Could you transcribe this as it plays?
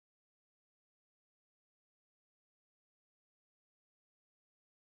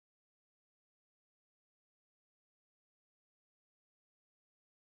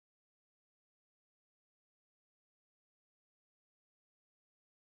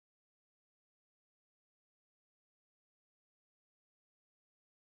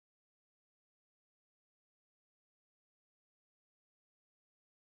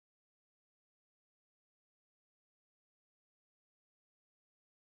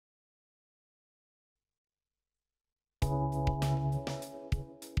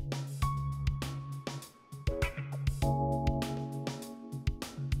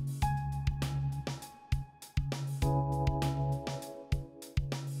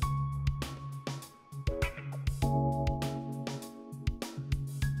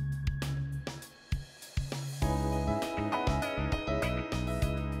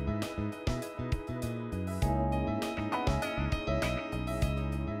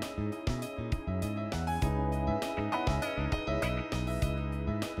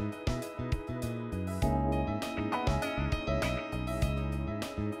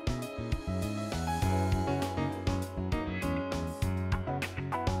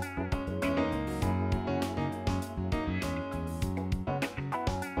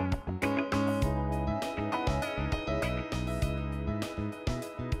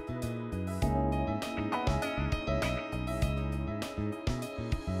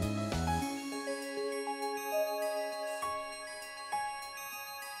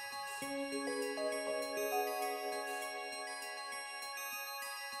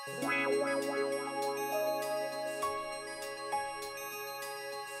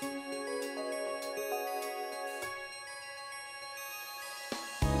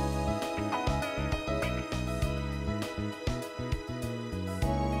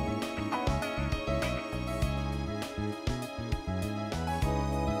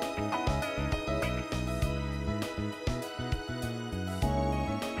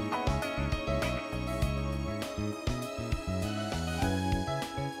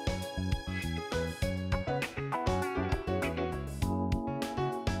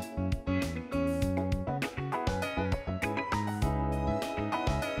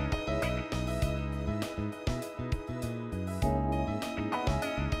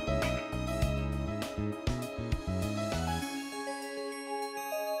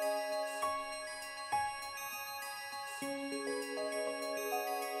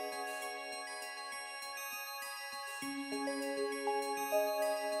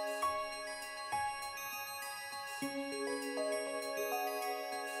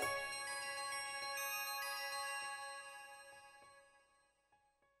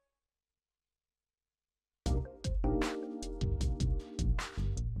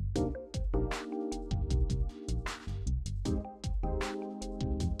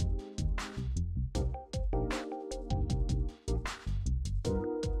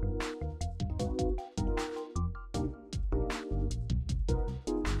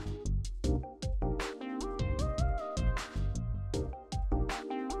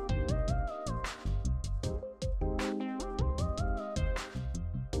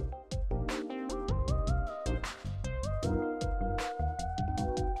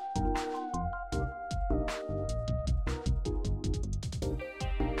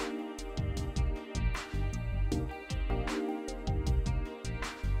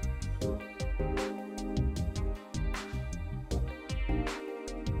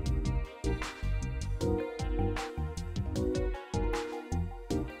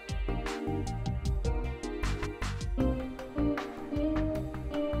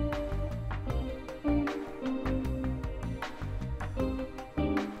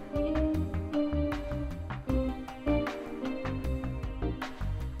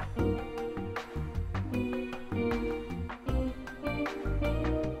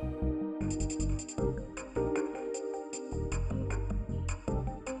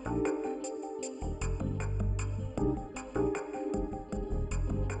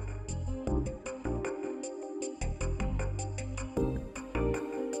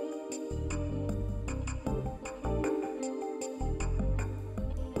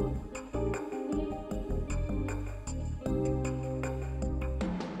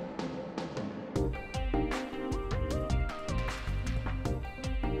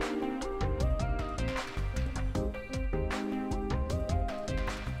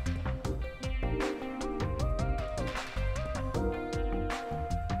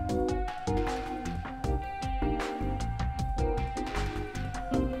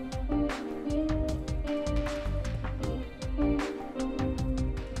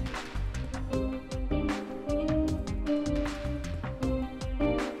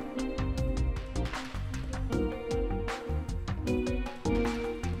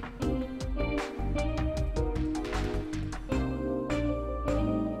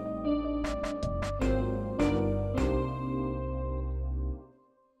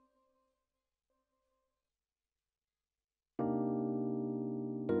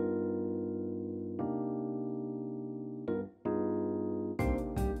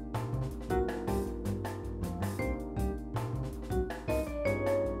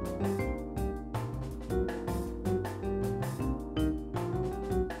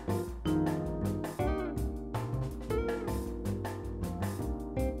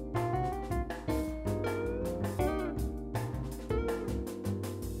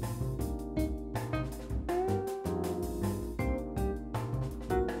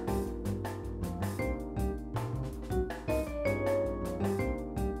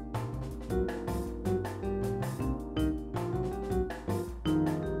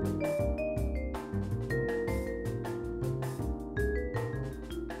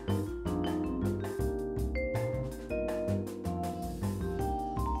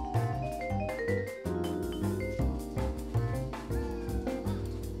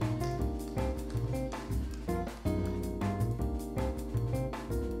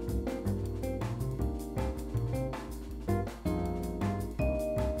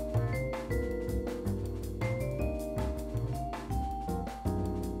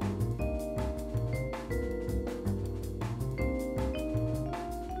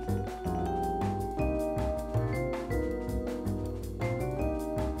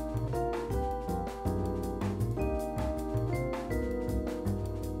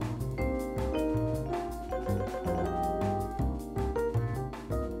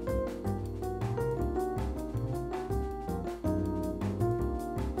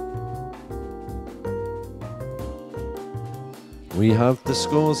We have the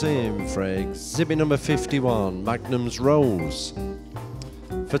scores in for exhibit number 51, Magnum's Rose.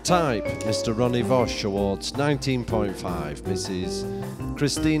 For type, Mr. Ronnie Vosch awards 19.5, Mrs.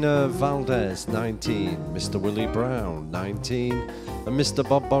 Christina Valdez 19, Mr. Willie Brown 19, and Mr.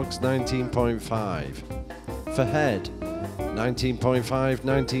 Bob Boggs 19.5. For head, 19.5,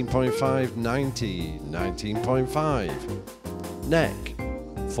 19.5, 90, 19.5. Neck,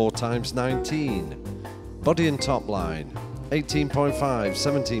 4 times 19. Body and top line, 18.5,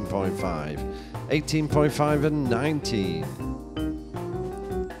 17.5, 18.5 and 19.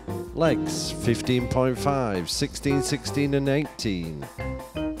 Legs, 15.5, 16, 16 and 18.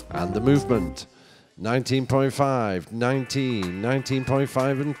 And the movement, 19.5, 19,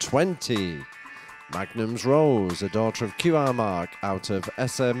 19.5 and 20. Magnum's Rose, a daughter of QR Mark out of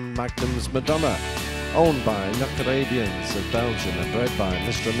SM Magnum's Madonna, owned by Nucarabians of Belgium and bred by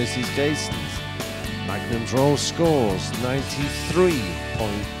Mr. and Mrs. Gaysons. Magnum's Rose scores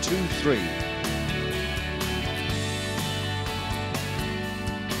 93.23.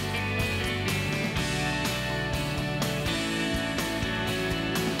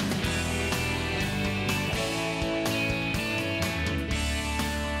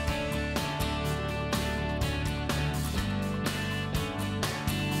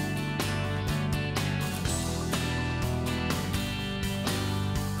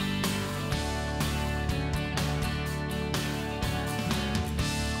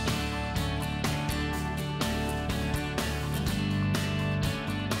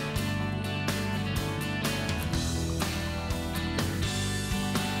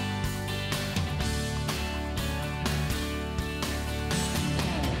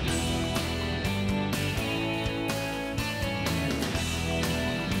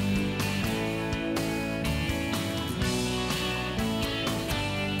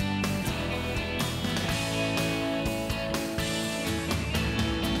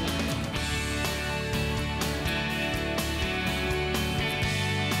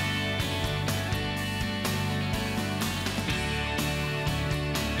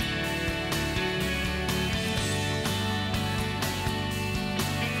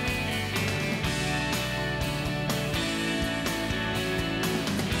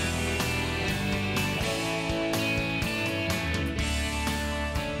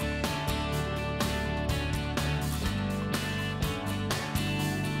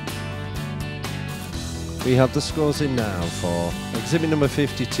 We have the scores in now for exhibit number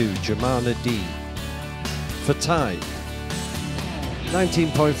 52, Germana D. For type,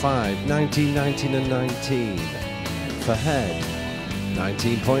 19.5, 19, 19 and 19. For head,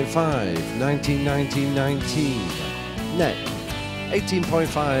 19.5, 19, 19, 19. Neck,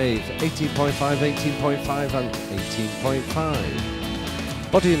 18.5, 18.5, 18.5 and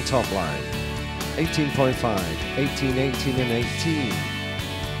 18.5. Body and top line, 18.5, 18, 18 and 18.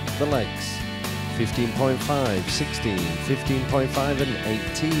 The legs, 15.5, 16, 15.5 and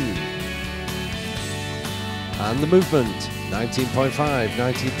 18. And the movement, 19.5,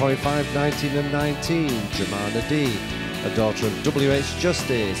 19.5, 19 and 19. Germana D, a daughter of WH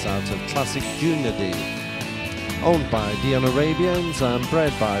Justice out of Classic Junior D. Owned by the Arabians and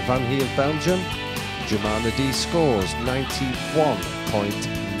bred by Van Heer of Belgium, Germana D scores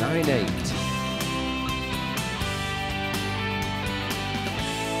 91.98.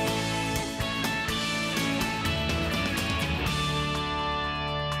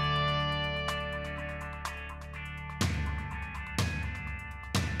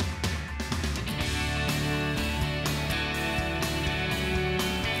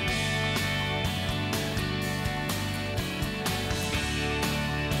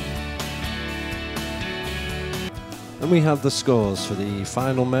 And we have the scores for the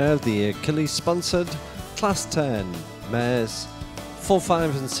final mare of the Achilles sponsored Class 10 mares 4,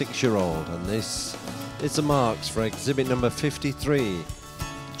 5 and 6 year old, and this is the marks for exhibit number 53,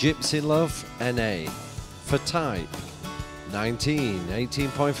 Gypsy Love NA. For type, 19,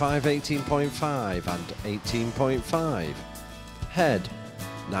 18.5, 18.5 and 18.5. Head,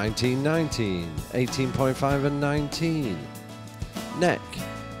 19, 19, 18.5 and 19. Neck,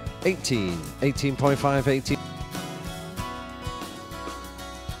 18, 18.5, 18.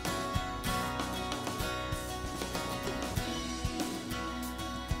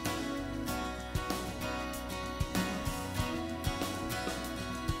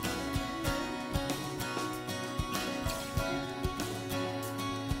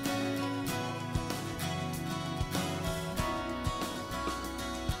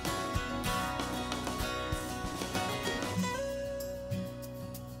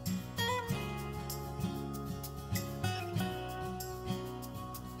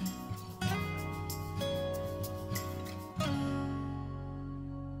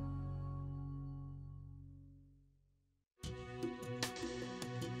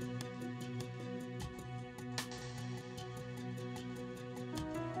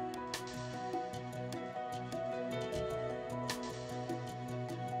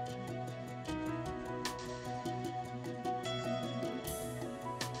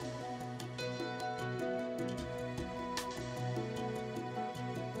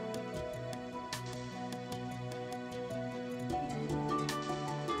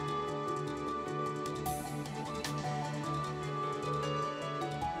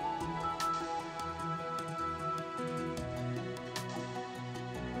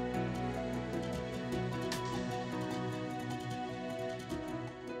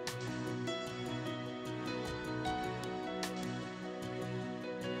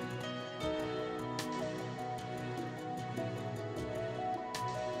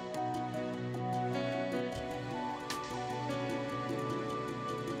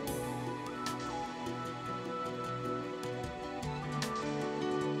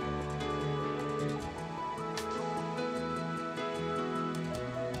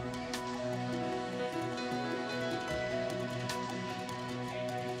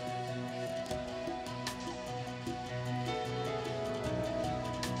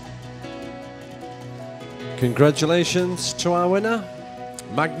 Congratulations to our winner,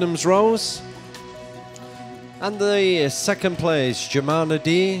 Magnum's Rose. And the second place, Germana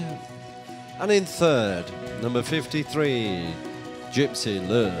D. And in third, number 53, Gypsy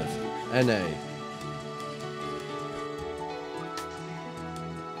Love, NA.